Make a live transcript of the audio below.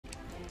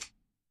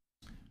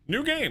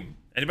New game.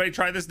 Anybody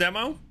try this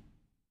demo?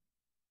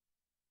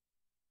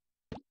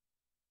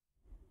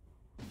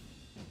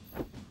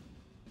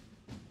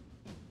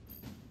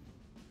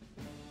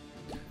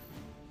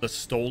 The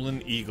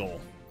Stolen Eagle.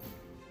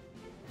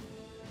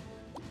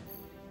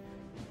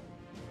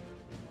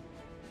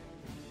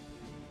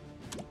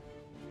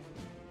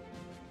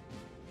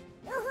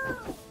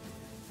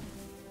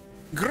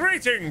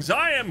 Greetings!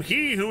 I am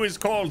he who is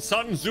called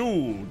Sun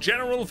Tzu,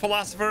 general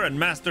philosopher and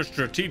master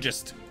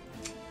strategist.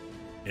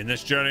 In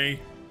this journey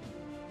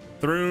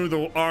through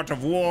the art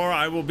of war,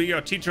 I will be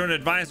your teacher and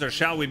advisor.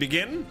 Shall we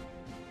begin?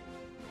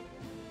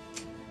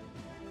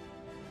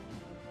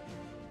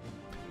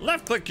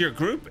 Left click your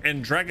group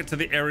and drag it to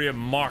the area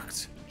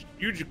marked.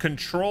 You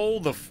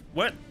control the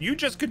what? You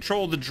just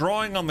control the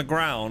drawing on the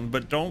ground,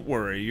 but don't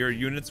worry, your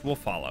units will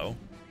follow.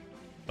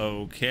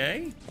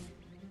 Okay.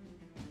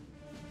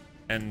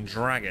 And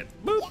drag it.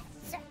 Boop.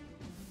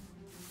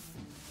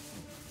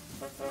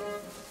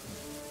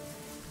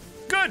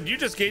 Good, you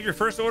just gave your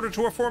first order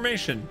to a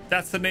formation.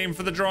 That's the name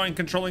for the drawing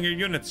controlling your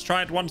units.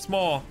 Try it once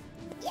more.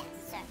 Yes,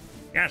 sir.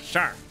 Yes,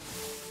 sir.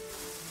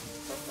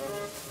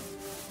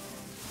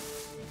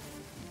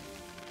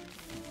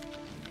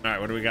 All right,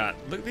 what do we got?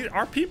 Look,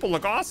 our people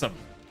look awesome.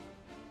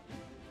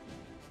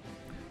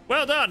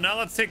 Well done. Now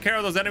let's take care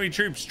of those enemy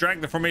troops. Drag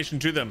the formation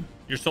to them.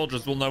 Your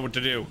soldiers will know what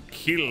to do.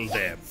 Kill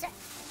them.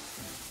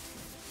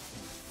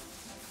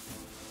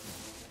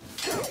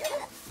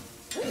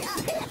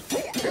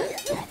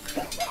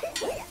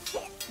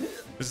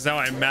 This is how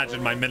I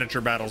imagine my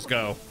miniature battles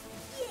go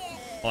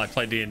while I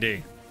play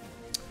D&D.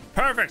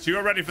 Perfect. You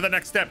are ready for the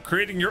next step.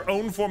 Creating your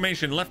own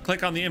formation. Left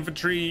click on the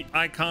infantry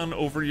icon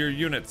over your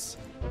units.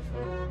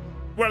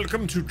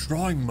 Welcome to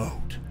drawing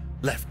mode.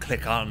 Left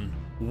click on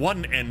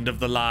one end of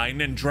the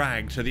line and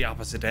drag to the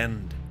opposite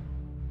end.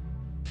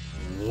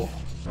 Whoa.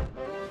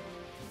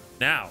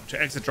 Now,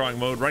 to exit drawing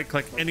mode, right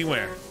click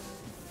anywhere.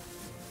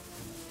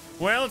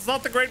 Well, it's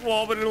not the Great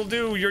Wall, but it'll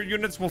do. Your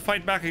units will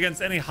fight back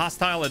against any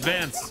hostile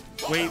advance.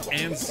 Wait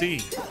and see.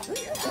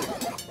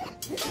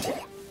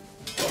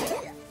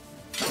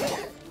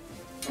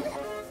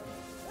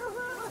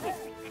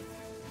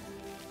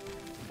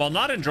 While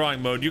not in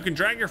drawing mode, you can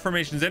drag your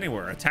formations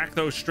anywhere. Attack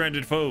those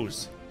stranded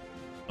foes.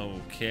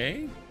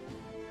 Okay.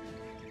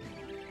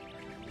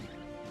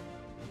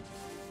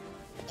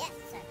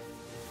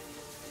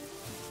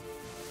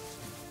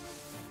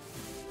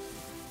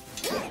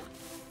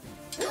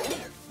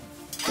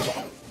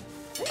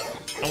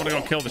 I want to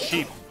go kill the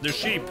sheep. There's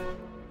sheep.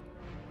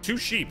 2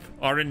 sheep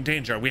are in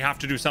danger. We have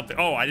to do something.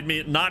 Oh, I didn't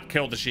mean not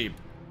kill the sheep.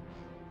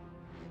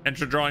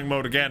 Enter drawing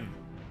mode again.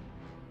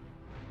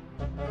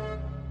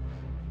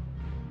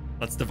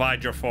 Let's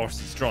divide your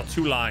forces. Draw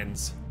 2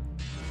 lines.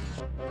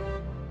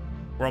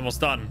 We're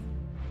almost done.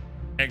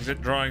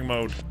 Exit drawing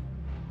mode.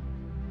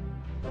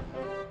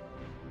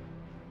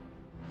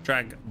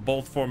 Drag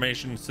both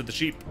formations to the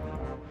sheep.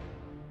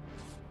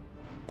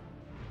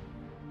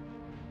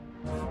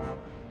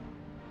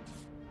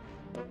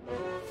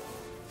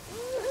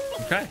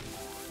 Okay.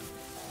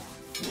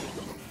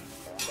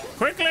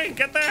 Quickly,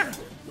 get there.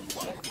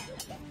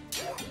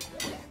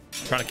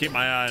 Trying to keep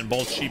my eye on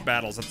both sheep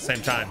battles at the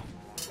same time.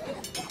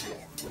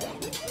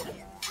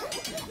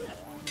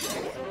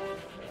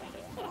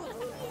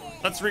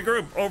 Let's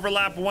regroup.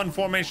 Overlap one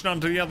formation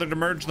onto the other to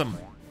merge them.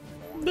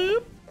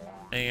 Boop.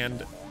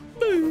 And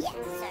boop.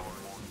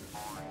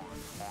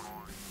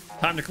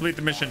 Time to complete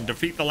the mission.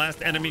 Defeat the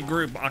last enemy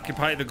group.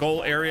 Occupy the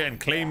goal area and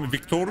claim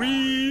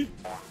victory.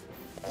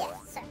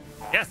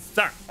 Yes,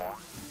 sir.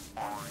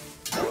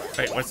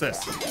 Wait, what's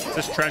this? Is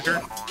this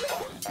treasure?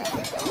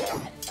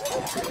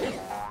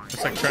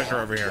 Looks like treasure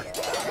over here.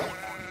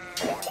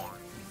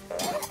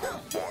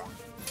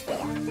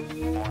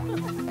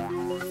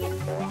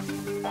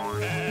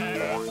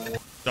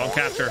 Don't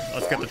capture.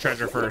 Let's get the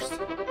treasure first.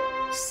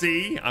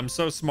 See, I'm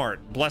so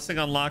smart. Blessing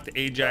unlocked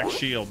Ajax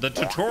shield. The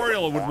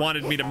tutorial would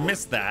wanted me to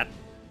miss that,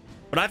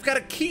 but I've got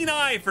a keen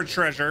eye for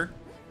treasure.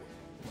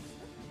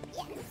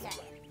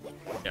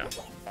 Yeah.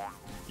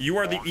 You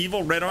are the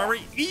evil red armor.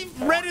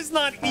 Red is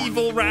not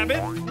evil,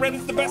 rabbit. Red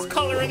is the best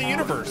color in the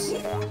universe.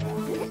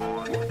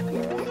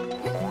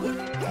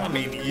 I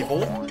mean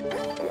evil.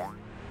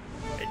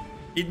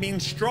 It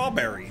means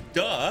strawberry.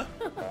 Duh.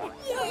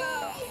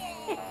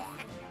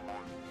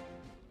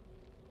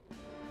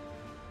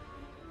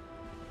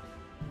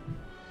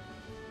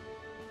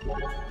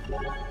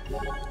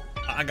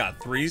 I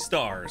got 3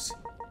 stars.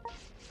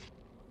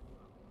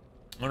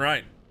 All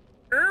right.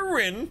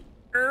 Erwin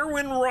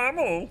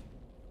Ramo.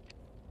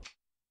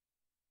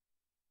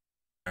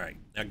 All right,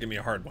 now give me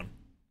a hard one.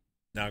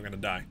 Now I'm gonna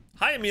die.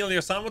 Hi,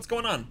 Emilio-san, what's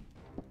going on?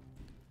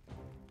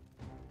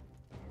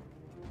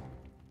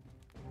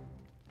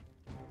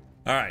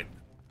 All right,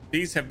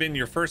 these have been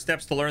your first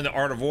steps to learn the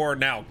art of war.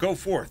 Now, go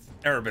forth.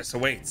 Erebus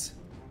awaits.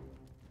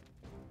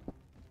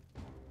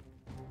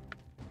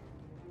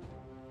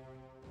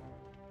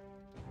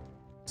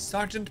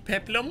 Sergeant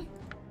Peplum?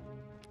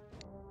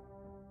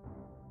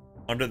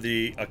 Under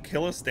the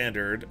Aquila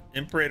standard,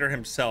 Imperator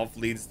himself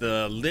leads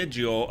the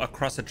Legio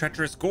across a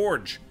treacherous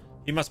gorge.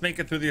 He must make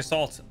it through the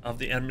assault of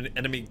the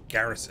enemy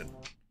garrison.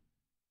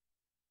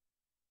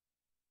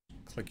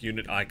 Click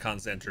unit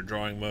icons to enter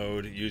drawing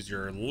mode. Use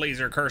your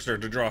laser cursor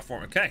to draw a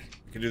form. Okay,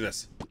 you can do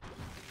this.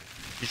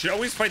 You should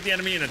always fight the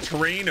enemy in a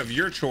terrain of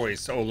your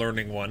choice, oh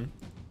learning one.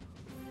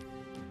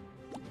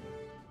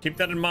 Keep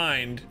that in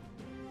mind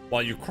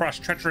while you cross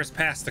treacherous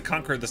paths to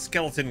conquer the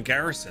skeleton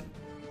garrison.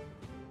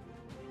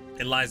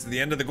 It lies at the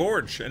end of the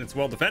gorge, and it's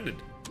well defended.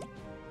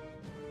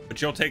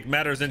 But you'll take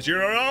matters into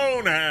your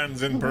own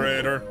hands,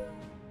 Imperator.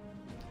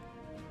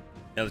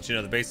 Now that you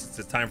know the basics,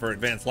 it's time for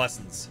advanced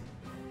lessons.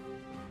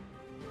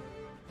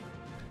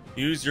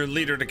 Use your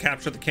leader to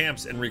capture the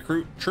camps and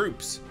recruit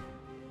troops.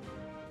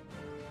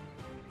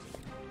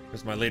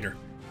 Here's my leader.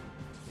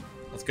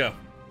 Let's go.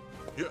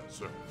 Yes,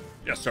 sir.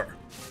 Yes, sir.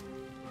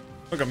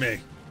 Look at me.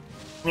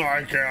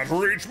 I can't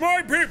reach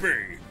my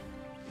pee-pee.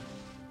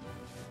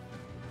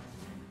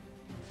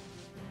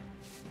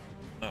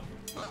 Oh.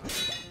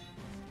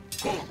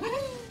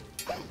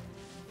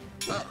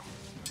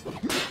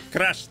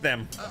 Crush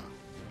them.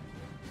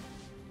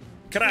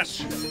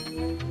 Crush.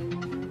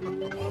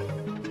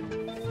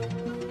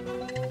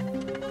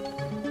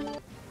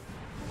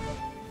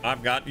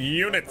 I've got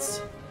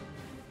units.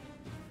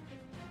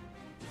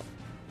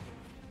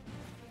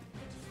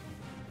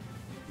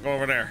 Go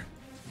over there.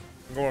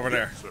 Go over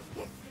there.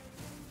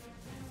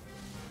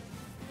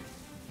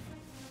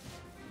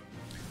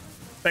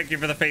 Thank you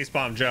for the face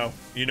bomb, Joe.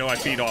 You know I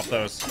feed off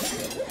those.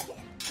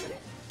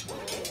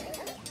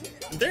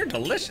 They're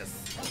delicious.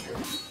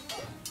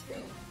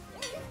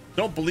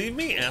 Don't believe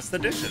me? Ask the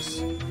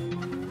dishes.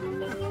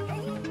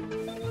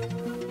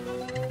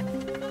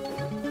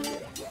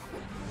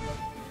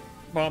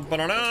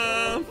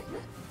 Bum-ba-da-da.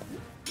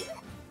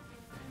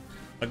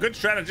 A good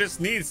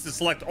strategist needs to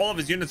select all of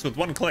his units with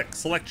one click.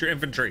 Select your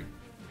infantry.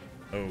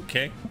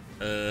 Okay.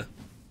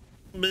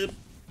 Beep.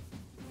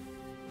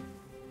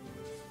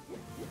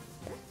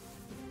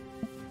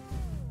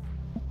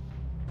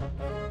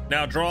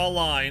 Now draw a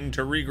line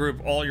to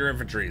regroup all your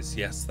infantries.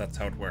 Yes, that's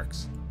how it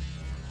works.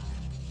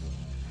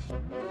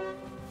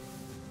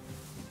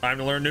 Time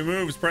to learn new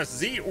moves. Press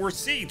Z or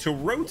C to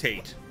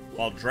rotate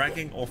while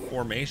dragging a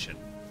formation.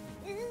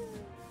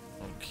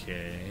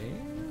 Okay.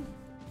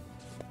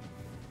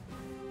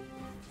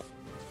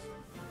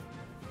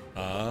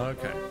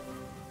 Okay.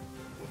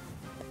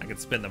 I can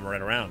spin them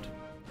right around.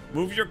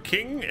 Move your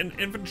king and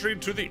infantry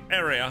to the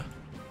area.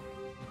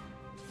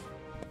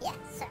 Yes,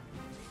 sir.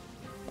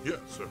 Yes,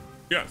 sir.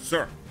 Yes,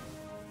 sir.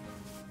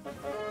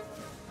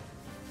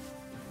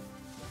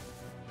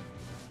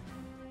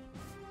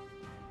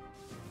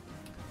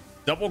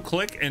 Double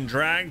click and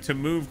drag to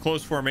move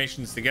close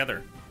formations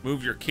together.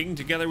 Move your king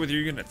together with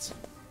your units.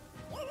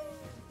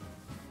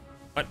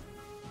 What?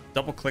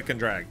 Double click and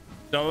drag.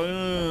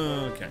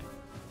 Okay.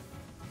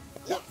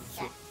 Yes,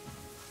 sir.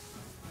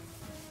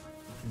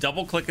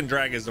 Double click and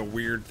drag is a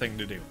weird thing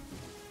to do.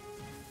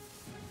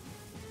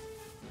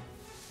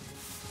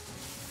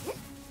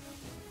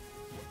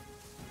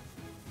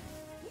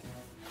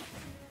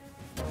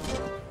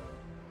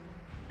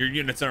 Your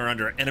units are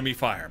under enemy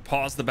fire.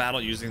 Pause the battle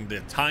using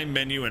the time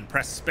menu and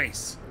press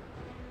space.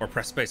 Or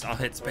press space. I'll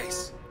hit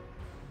space.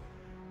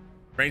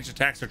 Ranged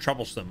attacks are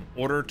troublesome.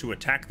 Order to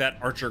attack that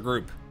archer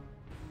group.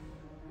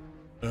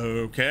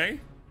 Okay.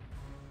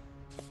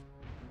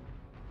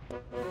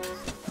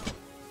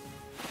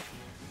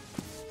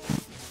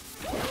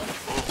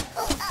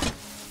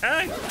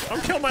 Hey,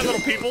 don't kill my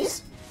little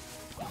peoples.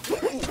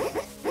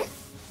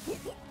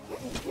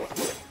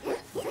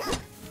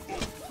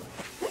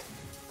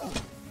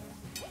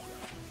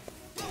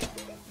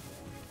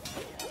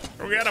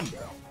 Go get him.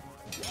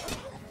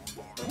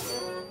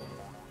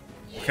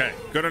 Okay,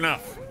 good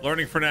enough.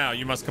 Learning for now.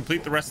 You must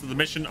complete the rest of the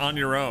mission on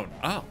your own.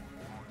 Oh.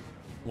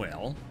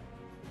 Well,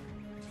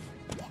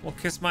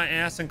 kiss my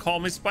ass and call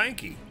me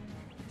Spanky.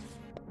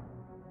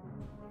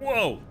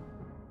 Whoa.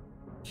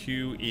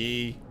 Q,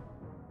 E.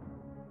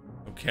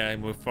 Okay,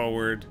 move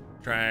forward.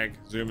 Drag,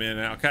 zoom in.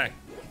 Okay.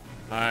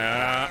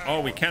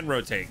 Oh, we can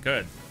rotate.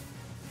 Good.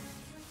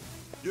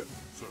 Yes,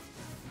 sir.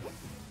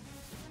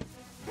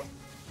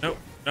 No,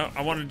 no,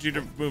 I wanted you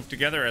to move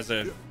together as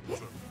a Yes,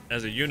 sir.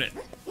 as a unit.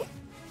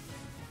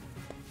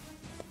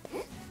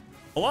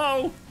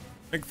 Hello?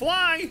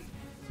 McFly?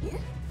 Yes,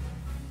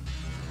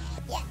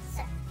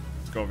 sir.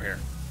 Let's go over here.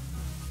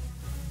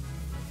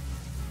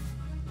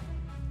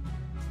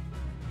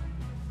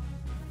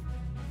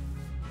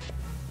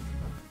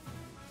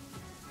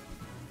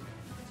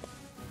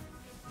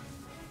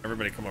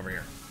 Everybody come over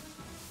here.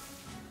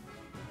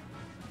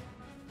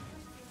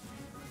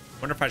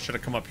 Wonder if I should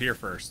have come up here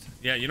first.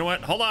 Yeah, you know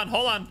what? Hold on,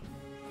 hold on.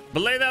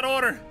 Belay that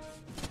order.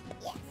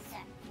 Yes, sir.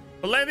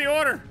 Belay the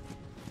order.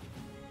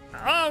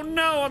 Oh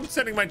no, I'm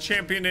sending my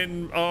champion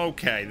in.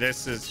 Okay,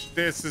 this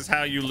is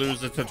how you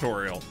lose a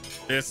tutorial.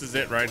 This is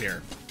it right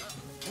here.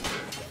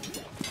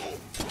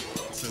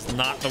 This is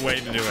not the way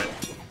to do it.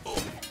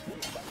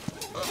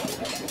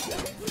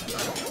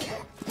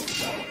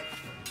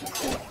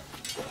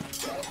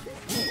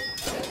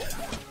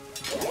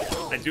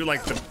 I do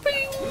like the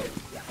bing.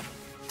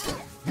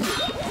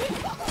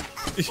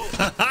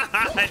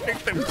 I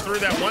think they threw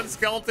that one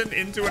skeleton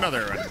into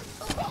another.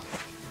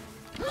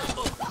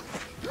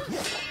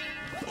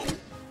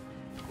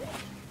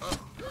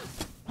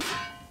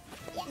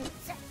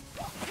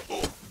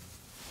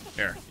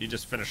 Here, you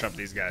just finish up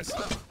these guys.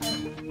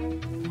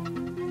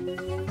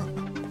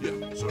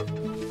 Yeah, sir.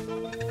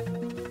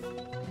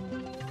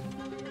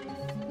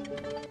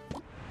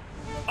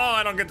 Oh,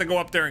 I don't get to go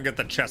up there and get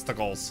the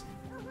chesticles.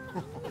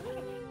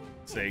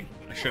 See,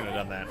 I shouldn't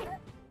have done that.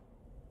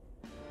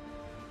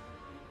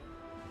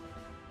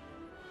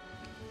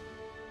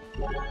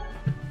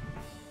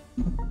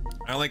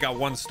 I only got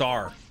 1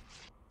 star.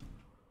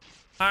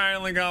 I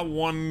only got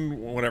 1,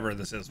 whatever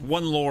this is,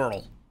 1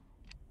 laurel.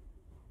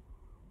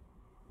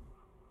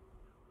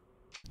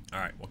 All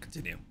right, we'll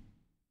continue.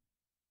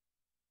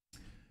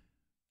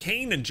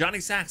 Kane and Johnny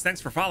Sachs,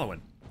 thanks for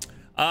following.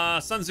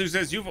 Sun Tzu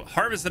says, you've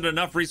harvested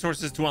enough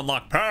resources to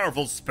unlock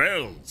powerful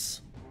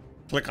spells.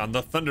 Click on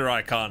the thunder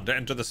icon to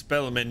enter the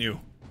spell menu.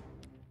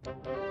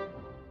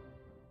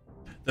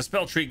 The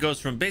spell tree goes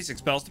from basic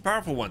spells to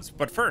powerful ones,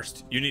 but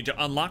first, you need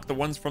to unlock the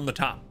ones from the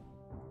top.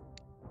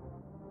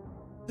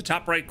 The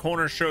top right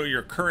corner show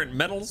your current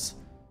medals,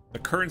 the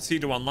currency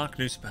to unlock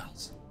new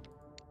spells.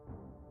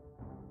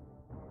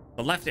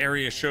 The left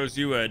area shows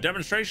you a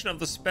demonstration of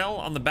the spell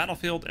on the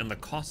battlefield and the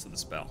cost of the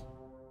spell.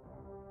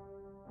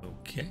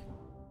 Okay.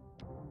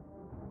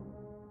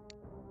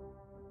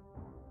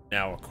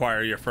 Now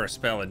acquire your first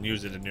spell and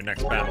use it in your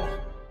next battle.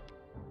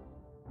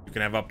 You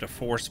can have up to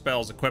 4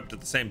 spells equipped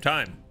at the same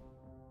time.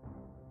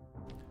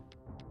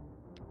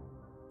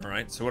 All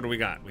right, so what do we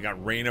got? We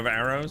got Rain of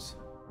Arrows.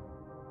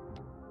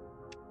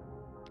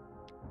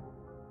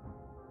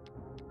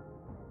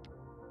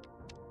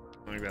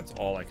 I think that's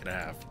all I could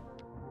have.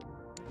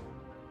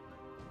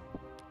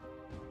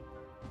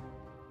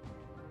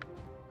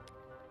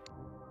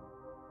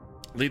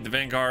 Lead the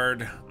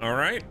Vanguard. All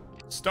right,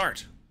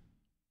 start.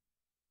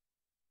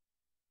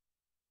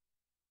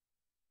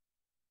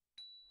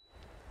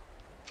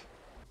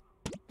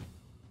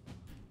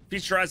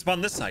 Feast your eyes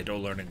upon this site, O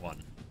Learning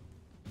One.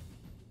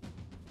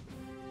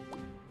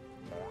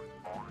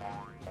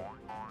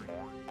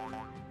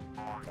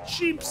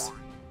 Sheeps.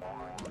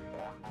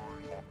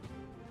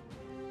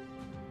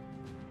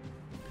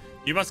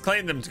 You must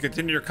claim them to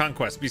continue your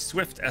conquest. Be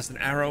swift as an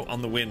arrow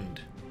on the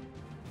wind.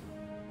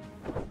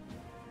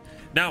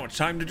 Now it's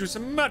time to do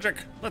some magic.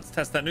 Let's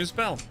test that new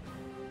spell.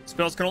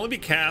 Spells can only be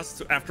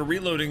cast after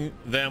reloading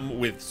them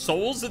with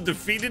souls of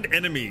defeated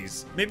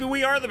enemies. Maybe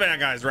we are the bad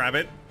guys,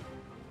 Rabbit.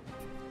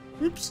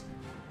 Oops.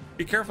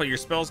 Be careful, your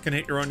spells can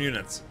hit your own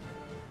units.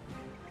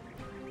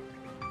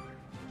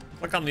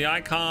 Click on the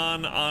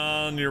icon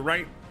on your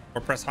right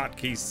or press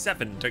hotkey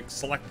 7 to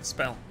select the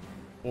spell.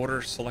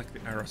 Order, select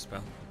the arrow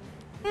spell.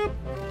 Boop.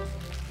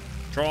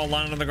 Draw a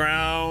line on the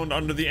ground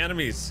under the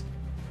enemies.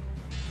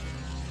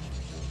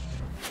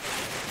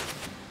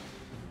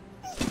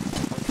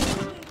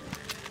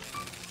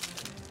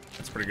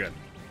 That's pretty good.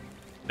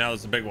 Now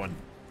there's the big one.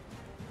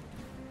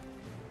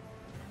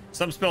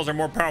 Some spells are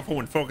more powerful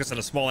when focused in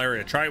a small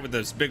area. Try it with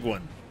this big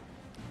one.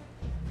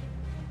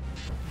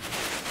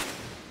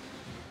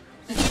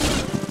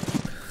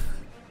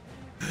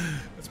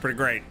 That's pretty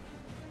great.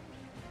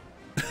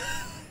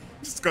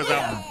 Just goes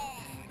out and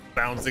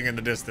bouncing in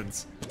the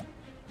distance.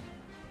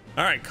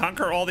 All right,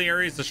 conquer all the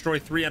areas, destroy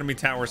 3 enemy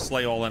towers,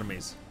 slay all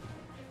enemies.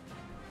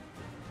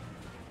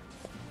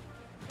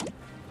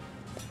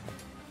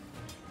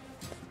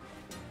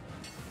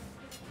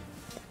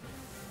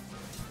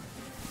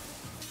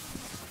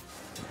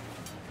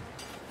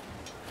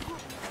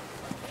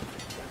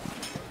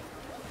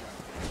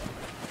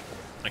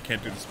 I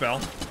can't do the spell.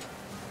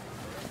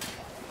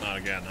 Not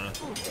again, huh?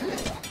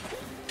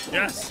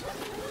 Yes.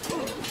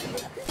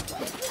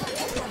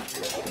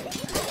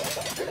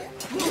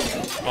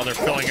 Oh, they're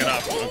filling it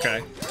up.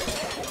 Okay.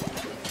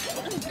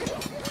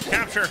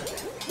 Capture.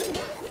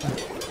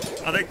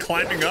 Are they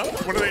climbing up?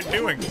 What are they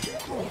doing?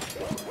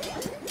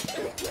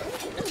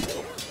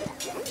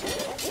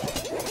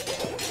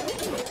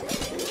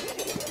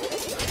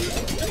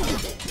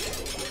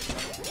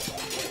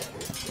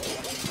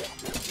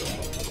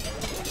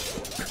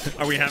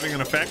 Are we having an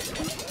effect?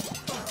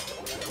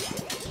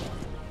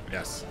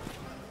 Yes.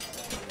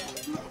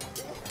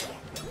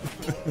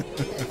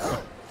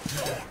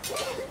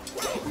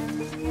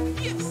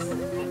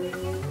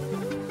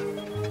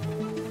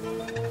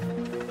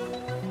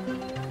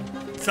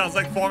 Sounds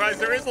like Fall Guys.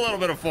 There is a little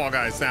bit of Fall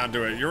Guys sound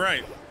to it. You're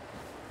right.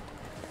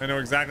 I know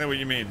exactly what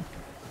you mean.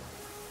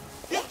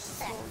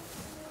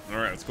 All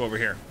right, let's go over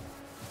here.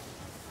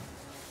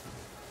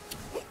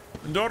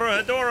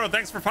 Doro,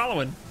 thanks for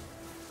following.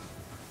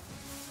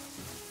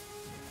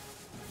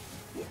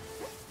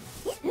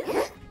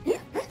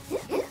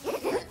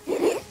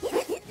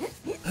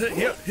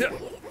 Yeah.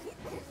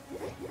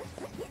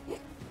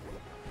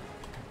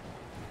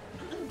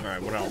 All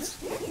right, what else?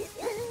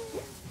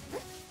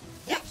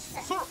 Yes,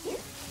 sir.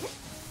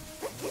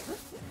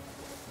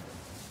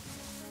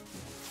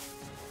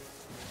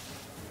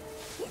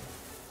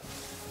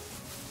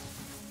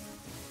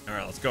 All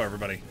right, let's go,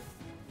 everybody.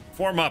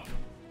 Form up.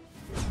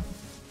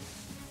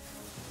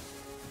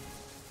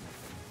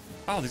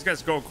 Oh, these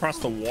guys go across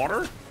the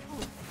water?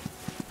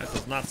 That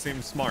does not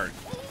seem smart.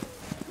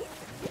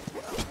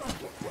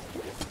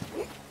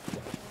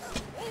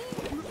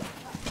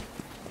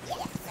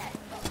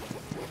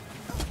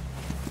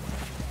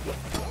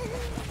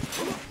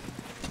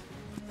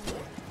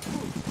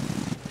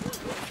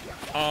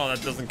 Oh,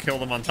 that doesn't kill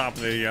them on top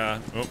of the,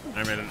 oh,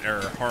 I made an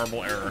error.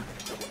 Horrible error.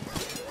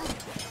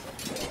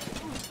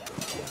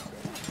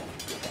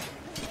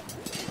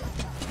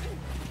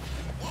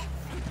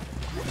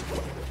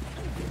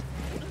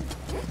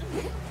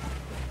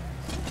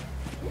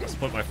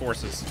 Split my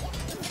forces.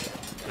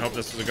 I hope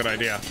this is a good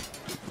idea.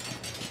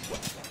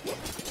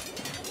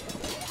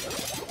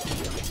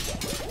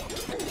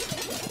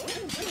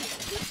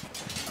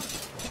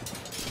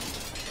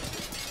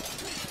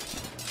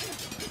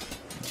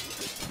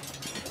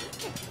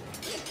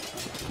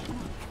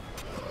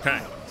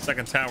 Okay,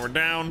 second tower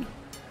down.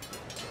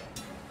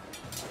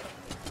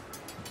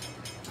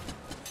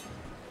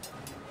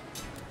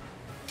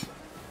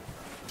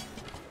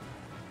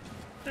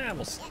 Yeah,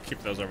 we'll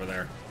keep those over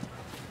there.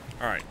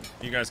 All right,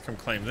 you guys come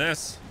claim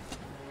this.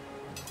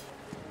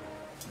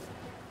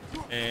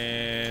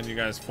 And you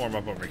guys form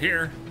up over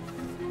here.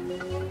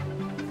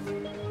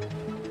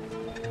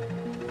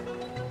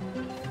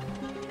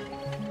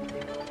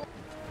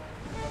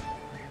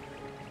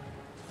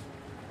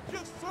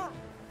 Yes, sir.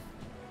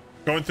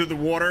 Going through the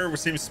water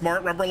seems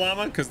smart, Rubber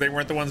Llama, because they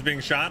weren't the ones being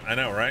shot. I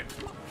know, right?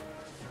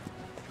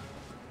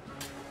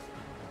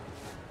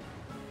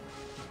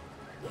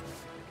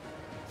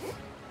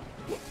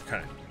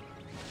 Okay.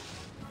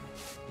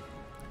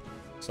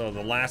 So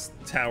the last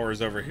tower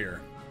is over here.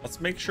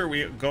 Let's make sure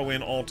we go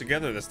in all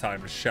together this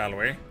time, shall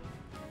we?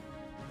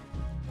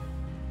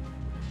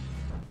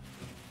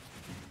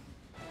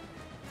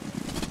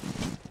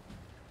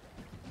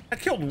 I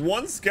killed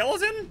one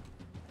skeleton?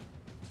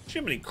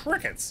 Jiminy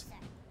crickets.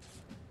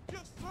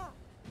 Yes, sir.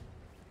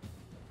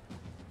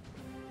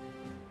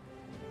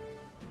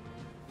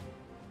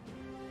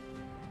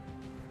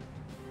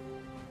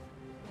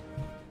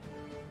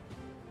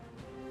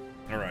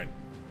 All right.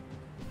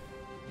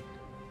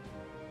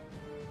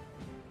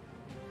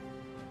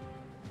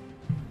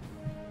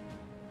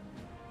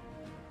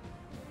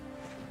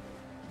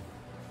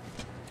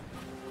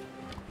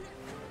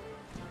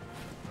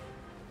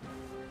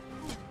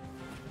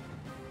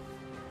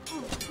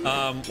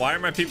 Why are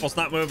my peoples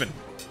not moving?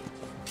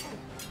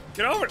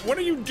 Get over it. What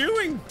are you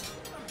doing?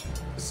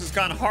 This has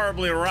gone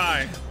horribly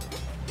awry.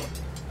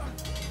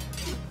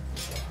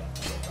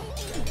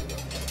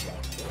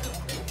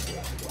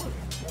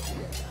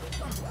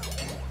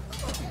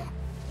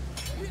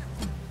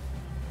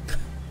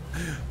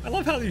 I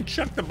love how you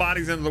chuck the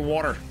bodies into the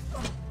water.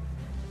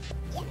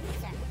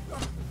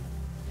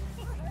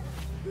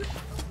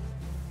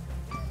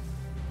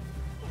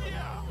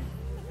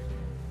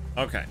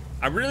 Okay.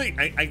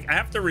 I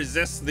have to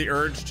resist the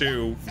urge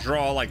to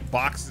draw like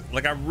boxes.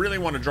 Like I really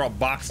want to draw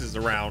boxes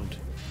around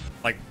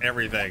like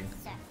everything.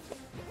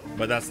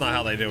 But that's not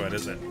how they do it,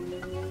 is it?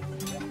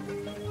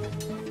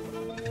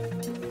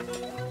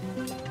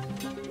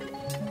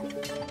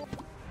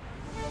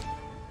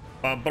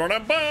 Bum, ba, da,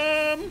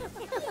 bum.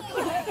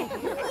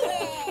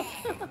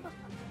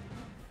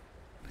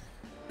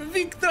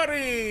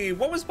 Victory!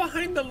 What was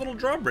behind the little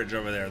drawbridge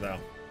over there, though?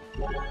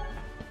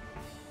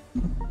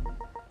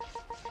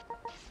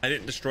 I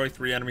didn't destroy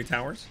 3 enemy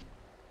towers.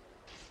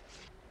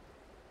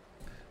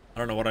 I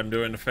don't know what I'm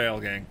doing to fail,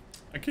 gang.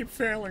 I keep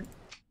failing.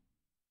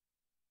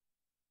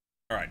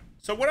 All right.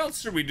 So what else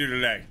should we do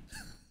today?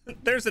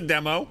 There's a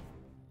demo.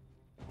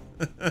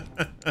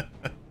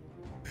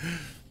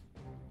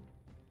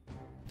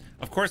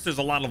 Of course, there's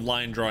a lot of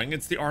line drawing.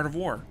 It's the art of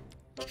war.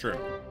 It's true.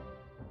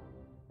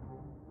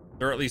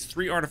 There are at least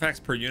 3 artifacts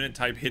per unit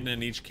type hidden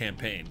in each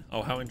campaign.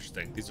 Oh, how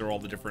interesting. These are all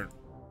the different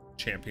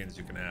champions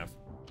you can have.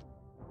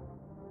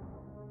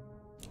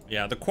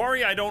 Yeah, the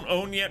quarry I don't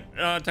own yet,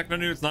 Techno,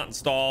 it's not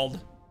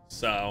installed,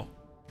 so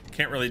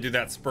can't really do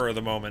that spur of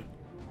the moment.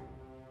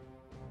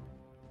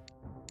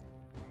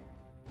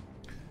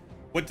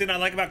 What did I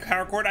like about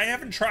Paracord? I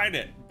haven't tried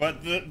it,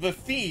 but the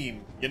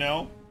theme, you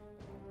know?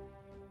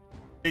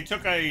 They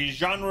took a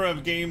genre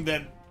of game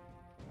that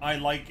I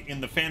like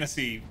in the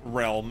fantasy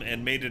realm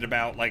and made it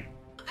about, like,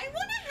 I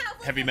wanna have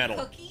like heavy a metal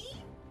cookie.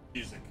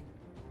 music.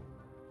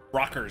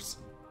 Rockers.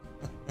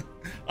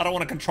 I don't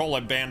want to control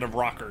a band of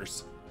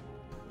rockers.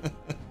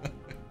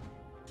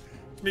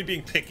 It's me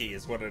being picky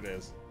is what it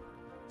is.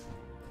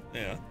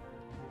 Yeah.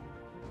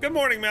 Good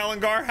morning,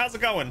 Malingar. How's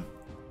it going?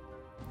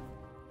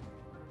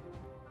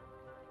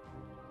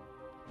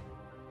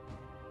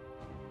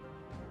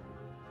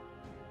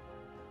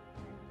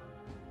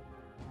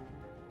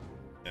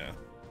 Yeah.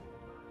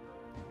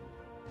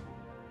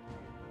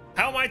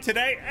 How am I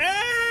today?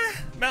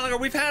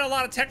 Malingar, we've had a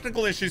lot of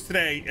technical issues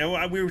today.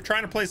 We were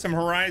trying to play some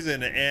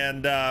Horizon,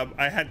 and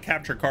I had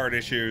capture card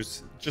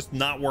issues. Just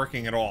not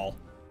working at all.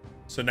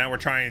 So now we're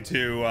trying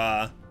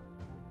to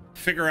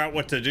figure out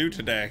what to do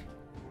today.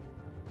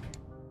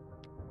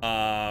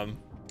 So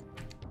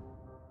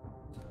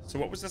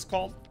what was this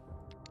called?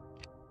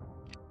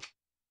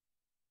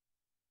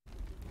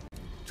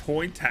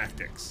 Toy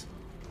Tactics.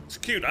 It's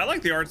cute. I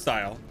like the art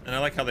style, and I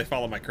like how they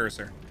follow my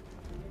cursor.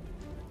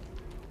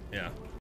 Yeah.